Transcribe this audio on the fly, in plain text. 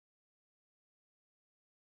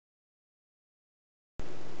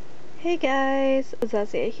Hey guys,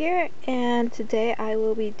 Aisazia here, and today I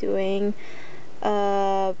will be doing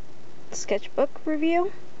a sketchbook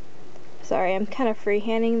review. Sorry, I'm kind of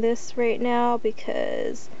freehanding this right now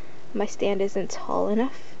because my stand isn't tall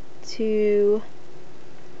enough to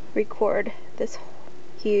record this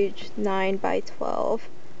huge 9x12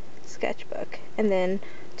 sketchbook. And then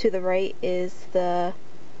to the right is the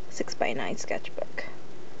 6x9 sketchbook.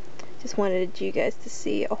 Just wanted you guys to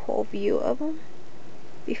see a whole view of them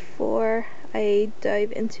before I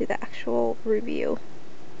dive into the actual review.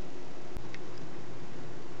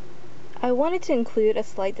 I wanted to include a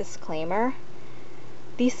slight disclaimer.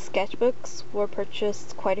 These sketchbooks were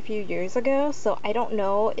purchased quite a few years ago, so I don't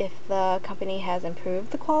know if the company has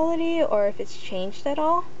improved the quality or if it's changed at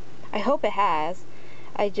all. I hope it has.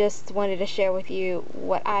 I just wanted to share with you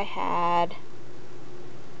what I had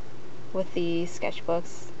with these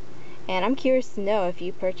sketchbooks. And I'm curious to know if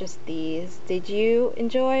you purchased these. Did you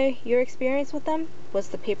enjoy your experience with them? Was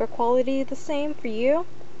the paper quality the same for you?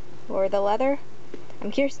 Or the leather?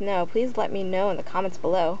 I'm curious to know. Please let me know in the comments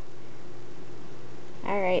below.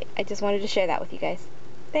 Alright, I just wanted to share that with you guys.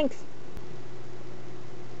 Thanks!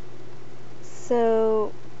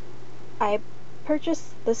 So, I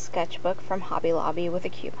purchased the sketchbook from Hobby Lobby with a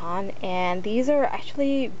coupon, and these are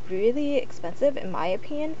actually really expensive in my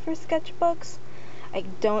opinion for sketchbooks. I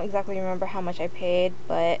don't exactly remember how much I paid,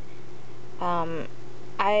 but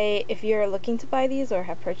if you're looking to buy these or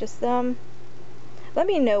have purchased them, let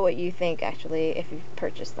me know what you think actually if you've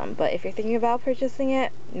purchased them. But if you're thinking about purchasing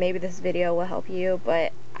it, maybe this video will help you,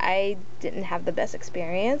 but I didn't have the best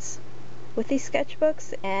experience with these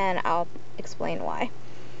sketchbooks, and I'll explain why.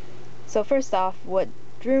 So first off, what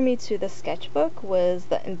drew me to the sketchbook was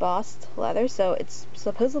the embossed leather. So it's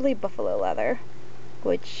supposedly buffalo leather,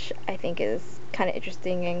 which I think is kind of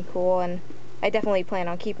interesting and cool, and I definitely plan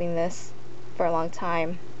on keeping this for a long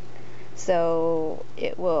time, so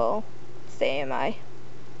it will stay in my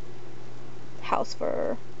house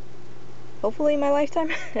for hopefully my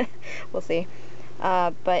lifetime. We'll see.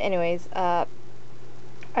 But anyways, I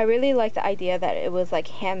really like the idea that it was like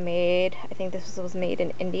handmade. I think this was made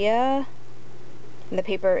in India, and the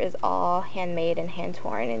paper is all handmade and hand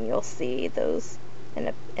torn, and you'll see those in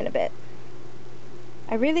a bit.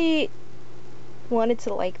 I really wanted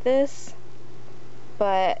to like this,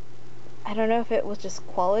 but I don't know if it was just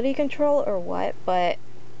quality control or what, but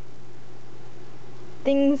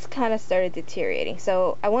things kind of started deteriorating.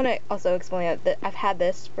 So I want to also explain that I've had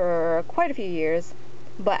this for quite a few years,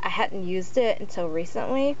 but I hadn't used it until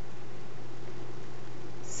recently.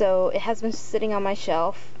 So it has been sitting on my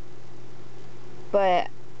shelf, but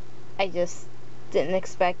I just didn't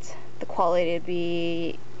expect the quality to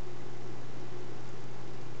be,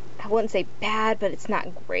 I wouldn't say bad, but it's not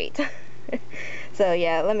great. So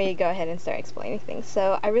yeah, let me go ahead and start explaining things.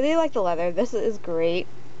 So I really like the leather. This is great.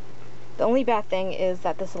 The only bad thing is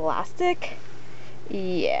that this elastic,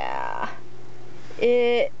 yeah,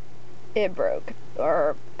 it broke,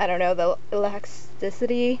 or I don't know, the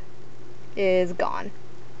elasticity is gone.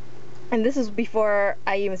 And this is before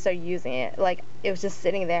I even started using it. Like, it was just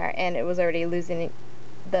sitting there and it was already losing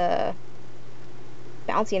the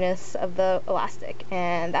bounciness of the elastic,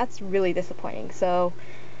 and that's really disappointing. So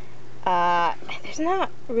there's not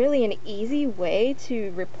really an easy way to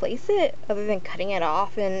replace it other than cutting it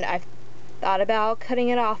off, and I've thought about cutting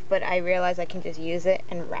it off, but I realized I can just use it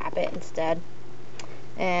and wrap it instead,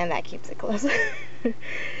 and that keeps it close.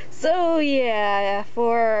 So yeah,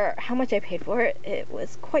 for how much I paid for it, it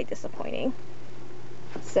was quite disappointing.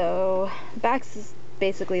 So backs is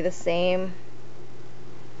basically the same.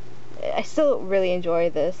 I still really enjoy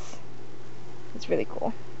this. It's really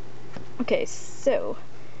cool. Okay, so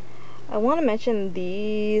I want to mention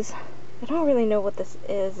these. I don't really know what this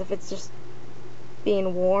is, if it's just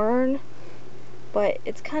being worn, but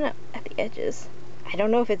it's kind of at the edges. I don't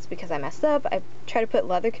know if it's because I messed up. I tried to put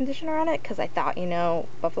leather conditioner on it because I thought, you know,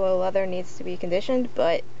 buffalo leather needs to be conditioned,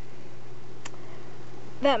 but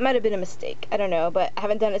that might have been a mistake. I don't know, but I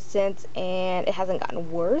haven't done it since, and it hasn't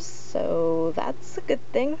gotten worse, so that's a good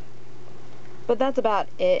thing. But that's about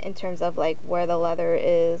it in terms of like where the leather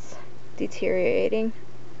is deteriorating.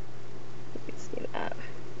 You can see that.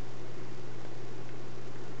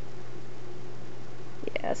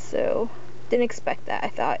 Yeah, so didn't expect that. I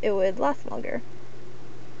thought it would last longer.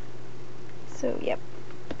 So yep.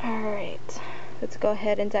 Alright, let's go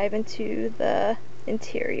ahead and dive into the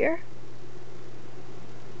interior.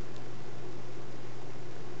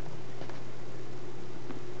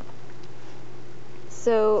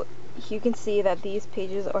 So you can see that these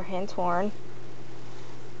pages are hand torn,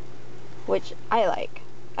 which I like.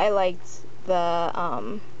 I liked the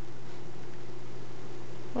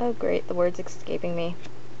Oh great, the word's escaping me.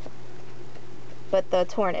 But the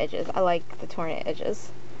torn edges, I like the torn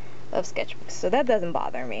edges of sketchbooks, so that doesn't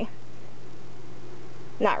bother me.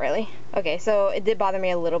 Not really. Okay, so it did bother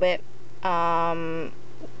me a little bit, but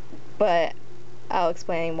I'll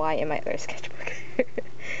explain why in my other sketchbook.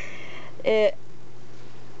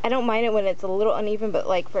 I don't mind it when it's a little uneven, but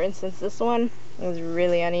like for instance this one was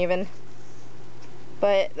really uneven.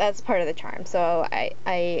 But that's part of the charm, so I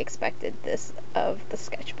expected this of the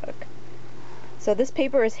sketchbook. So this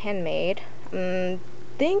paper is handmade. I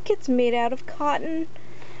think it's made out of cotton,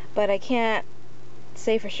 but I can't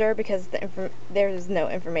say for sure because there's no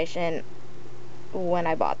information when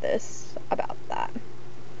I bought this about that.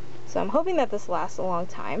 So I'm hoping that this lasts a long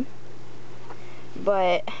time.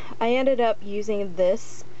 But I ended up using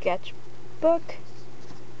this sketchbook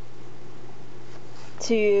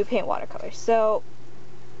to paint watercolors. So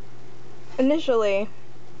initially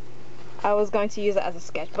I was going to use it as a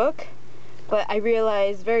sketchbook, but I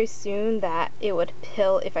realized very soon that it would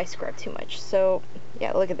pill if I scrubbed too much. So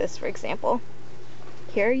yeah, look at this for example.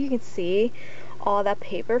 Here you can see all that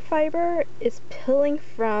paper fiber is pilling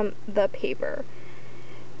from the paper.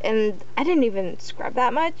 And I didn't even scrub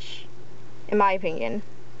that much, in my opinion.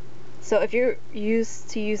 So if you're used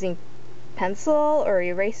to using pencil or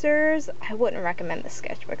erasers, I wouldn't recommend this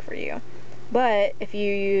sketchbook for you. But if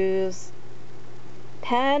you use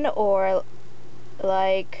pen or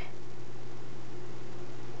like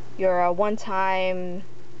you're a one-time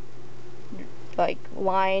like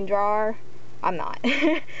line drawer, I'm not.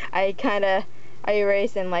 I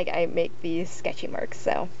erase and like I make these sketchy marks.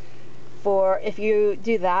 So for if you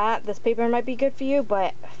do that, this paper might be good for you,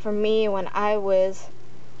 but for me, when I was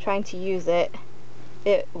trying to use it,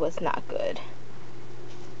 it was not good.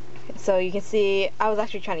 So you can see I was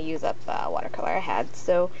actually trying to use up the watercolor I had,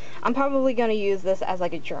 so I'm probably going to use this as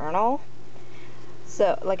like a journal,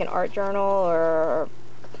 so like an art journal or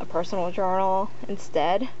a personal journal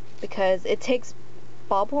instead, because it takes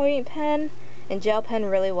ballpoint pen and gel pen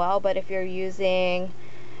really well, but if you're using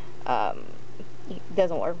it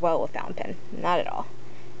doesn't work well with fountain pen, not at all.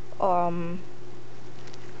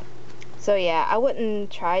 So yeah, I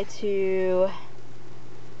wouldn't try to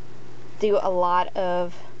do a lot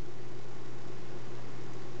of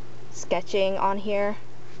sketching on here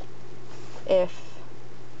if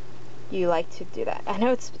you like to do that. I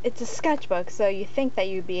know it's a sketchbook, so you think that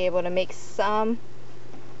you'd be able to make some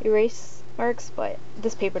erase marks, but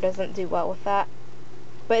this paper doesn't do well with that.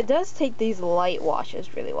 But it does take these light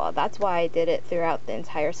washes really well. That's why I did it throughout the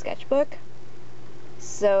entire sketchbook.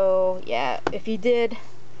 So yeah, if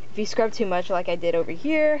you scrub too much like I did over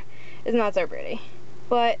here, it's not so pretty.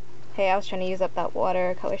 But hey, I was trying to use up that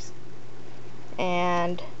watercolors,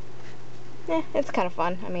 and it's kind of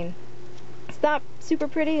fun. I mean, it's not super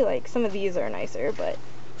pretty, like some of these are nicer, but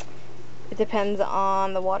it depends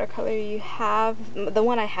on the watercolor you have. The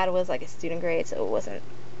one I had was like a student grade, so it wasn't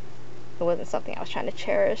something I was trying to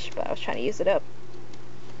cherish, but I was trying to use it up.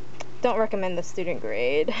 Don't recommend the student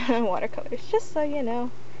grade watercolors, just so you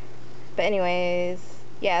know. But anyways,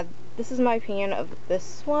 yeah, this is my opinion of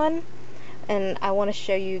this one, and I want to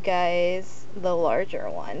show you guys the larger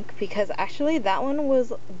one, because actually that one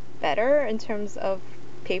was better in terms of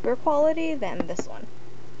paper quality than this one.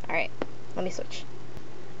 Alright, let me switch.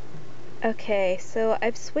 Okay, so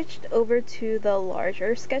I've switched over to the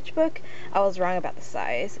larger sketchbook. I was wrong about the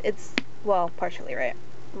size. It's, well, partially right.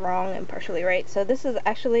 Wrong and partially right. So this is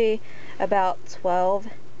actually about 12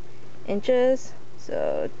 inches,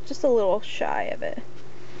 so just a little shy of it.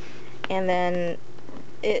 And then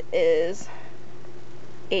it is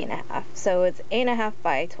 8.5, so it's 8.5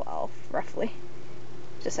 by 12, roughly,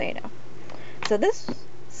 just so you know. So this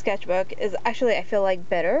sketchbook is actually, I feel like,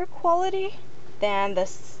 better quality than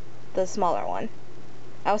the smaller one.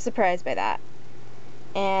 I was surprised by that.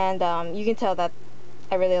 And you can tell that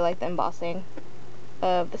I really like the embossing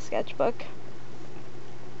of the sketchbook.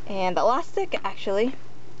 And the elastic actually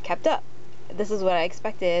kept up. This is what I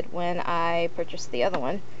expected when I purchased the other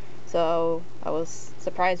one. So I was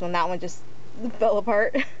surprised when that one just fell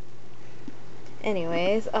apart.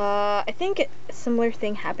 Anyways, I think a similar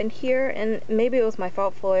thing happened here, and maybe it was my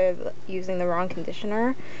fault for using the wrong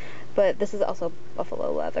conditioner, but this is also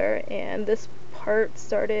buffalo leather, and this part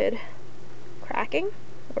started cracking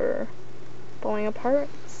or falling apart.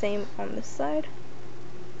 Same on this side.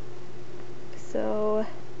 So,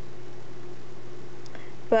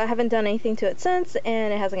 but I haven't done anything to it since,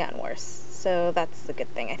 and it hasn't gotten worse, so that's a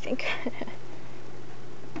good thing, I think.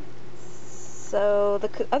 So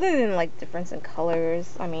other than like difference in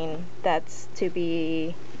colors, I mean, that's to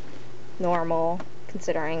be normal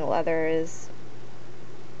considering leather is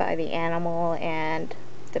by the animal and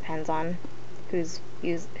depends on who's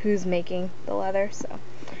making the leather. So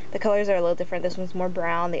the colors are a little different. This one's more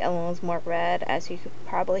brown, the other one's more red, as you could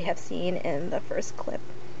probably have seen in the first clip.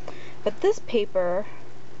 But this paper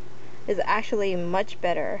is actually much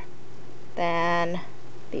better than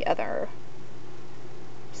the other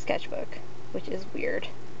sketchbook, which is weird.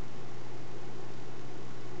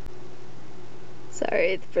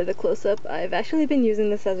 Sorry for the close-up. I've actually been using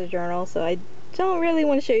this as a journal, so I don't really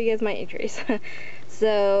want to show you guys my entries.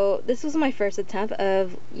 So this was my first attempt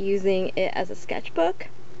of using it as a sketchbook,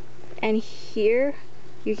 and here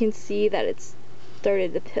you can see that it's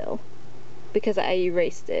started to pill because I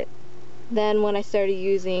erased it. Then when I started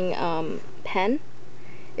using pen,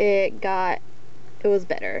 it was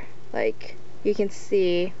better. Like, you can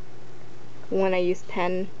see when I use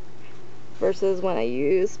pen versus when I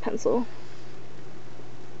use pencil,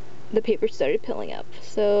 the paper started pilling up.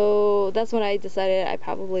 So that's when I decided I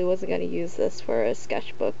probably wasn't going to use this for a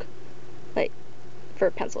sketchbook, like for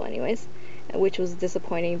a pencil anyways, which was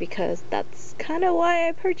disappointing because that's kind of why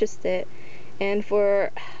I purchased it. And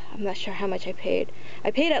I'm not sure how much I paid.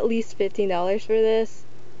 I paid at least $15 for this.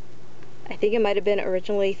 I think it might have been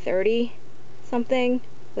originally $30 something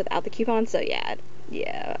without the coupon. So yeah,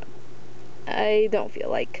 I don't feel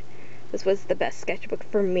like this was the best sketchbook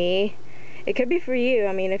for me. It could be for you.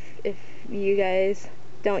 I mean, if you guys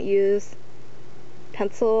don't use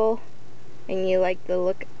pencil and you like the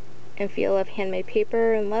look and feel of handmade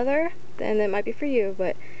paper and leather, then it might be for you.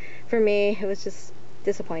 But for me, it was just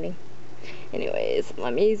disappointing. Anyways,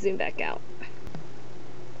 let me zoom back out.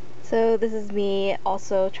 So this is me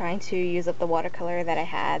also trying to use up the watercolor that I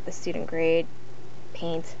had, the student grade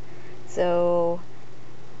paint. So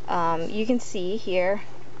you can see here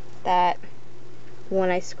that when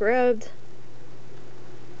I scrubbed,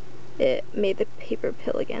 it made the paper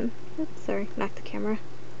pill again. Oops, sorry, knocked the camera.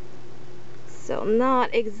 So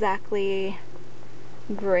not exactly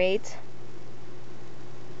great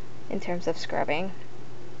in terms of scrubbing,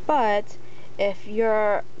 but if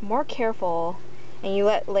you're more careful and you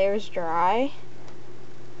let layers dry,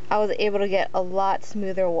 I was able to get a lot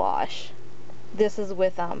smoother wash. This is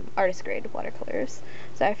with artist grade watercolors,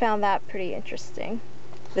 so I found that pretty interesting.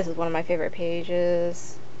 This is one of my favorite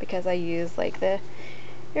pages because I use like the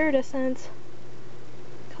iridescent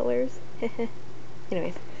colors.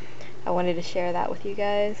 Anyways, I wanted to share that with you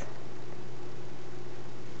guys.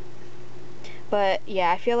 But yeah,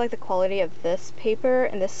 I feel like the quality of this paper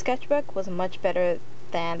and this sketchbook was much better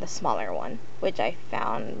than the smaller one, which I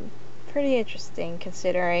found pretty interesting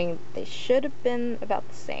considering they should have been about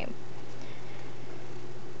the same.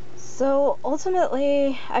 So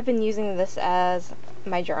ultimately, I've been using this as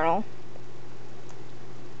my journal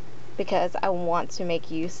because I want to make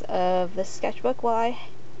use of this sketchbook while I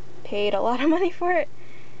paid a lot of money for it.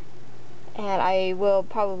 And I will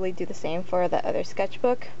probably do the same for the other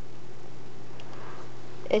sketchbook.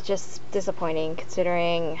 It's just disappointing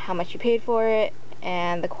considering how much you paid for it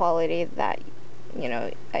and the quality that, you know,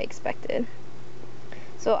 I expected.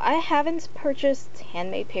 So I haven't purchased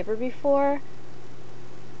handmade paper before,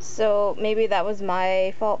 so maybe that was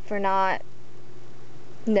my fault for not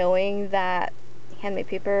knowing that handmade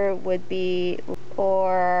paper would be,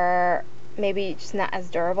 or maybe just not as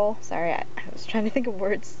durable. Sorry, I was trying to think of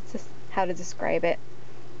words, just how to describe it.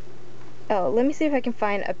 Oh, let me see if I can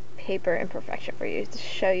find a paper imperfection for you to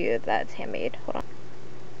show you that it's handmade. Hold on.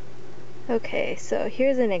 Okay, so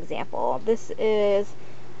here's an example. This is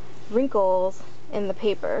wrinkles in the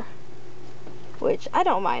paper, which I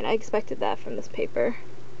don't mind. I expected that from this paper.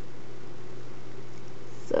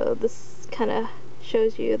 So this kind of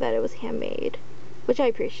shows you that it was handmade, which I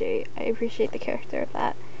appreciate. I appreciate the character of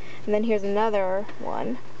that. And then here's another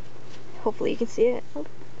one. Hopefully you can see it. Oh,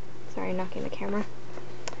 sorry, knocking the camera.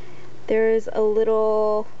 There's a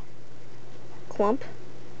little clump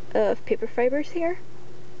of paper fibers here,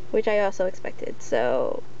 which I also expected.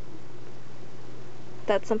 So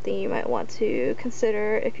that's something you might want to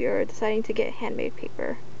consider if you're deciding to get handmade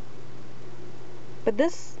paper. But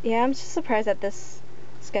this, yeah, I'm just surprised that this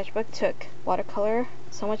sketchbook took watercolor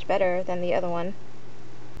so much better than the other one.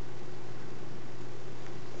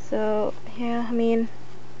 So yeah, I mean,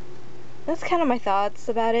 that's kind of my thoughts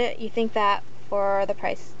about it. You think that for the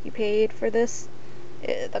price you paid for this,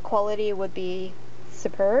 the quality would be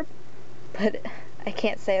superb, but I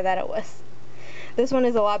can't say that it was. This one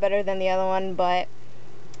is a lot better than the other one, but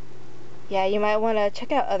yeah, you might want to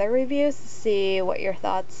check out other reviews to see what your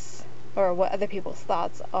thoughts, or what other people's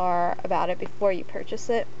thoughts are about it before you purchase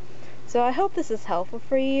it. So I hope this is helpful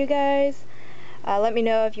for you guys. Let me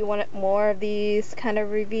know if you want more of these kind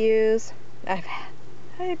of reviews. I've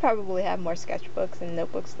I probably have more sketchbooks and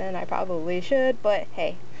notebooks than I probably should, but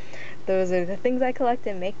hey, those are the things I collect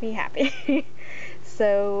and make me happy.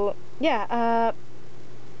 So yeah,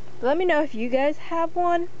 let me know if you guys have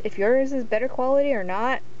one, if yours is better quality or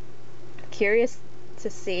not. Curious to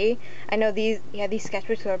see. I know these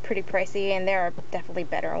sketchbooks are pretty pricey, and there are definitely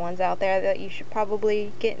better ones out there that you should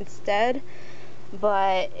probably get instead.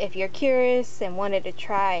 But if you're curious and wanted to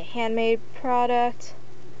try a handmade product,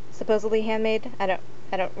 supposedly handmade, I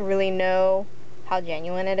don't really know how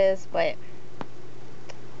genuine it is, but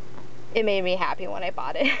it made me happy when I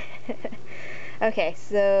bought it. Okay,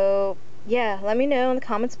 so yeah, let me know in the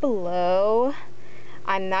comments below.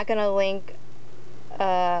 I'm not gonna link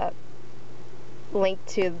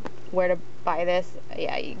to where to buy this.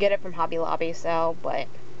 Yeah, you get it from Hobby Lobby, so, but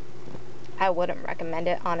I wouldn't recommend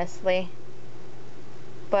it, honestly.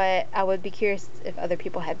 But I would be curious if other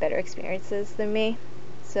people had better experiences than me.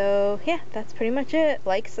 So yeah, that's pretty much it.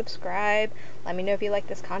 Like, subscribe, let me know if you like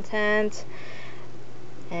this content,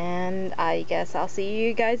 and I guess I'll see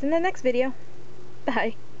you guys in the next video.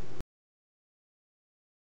 Bye.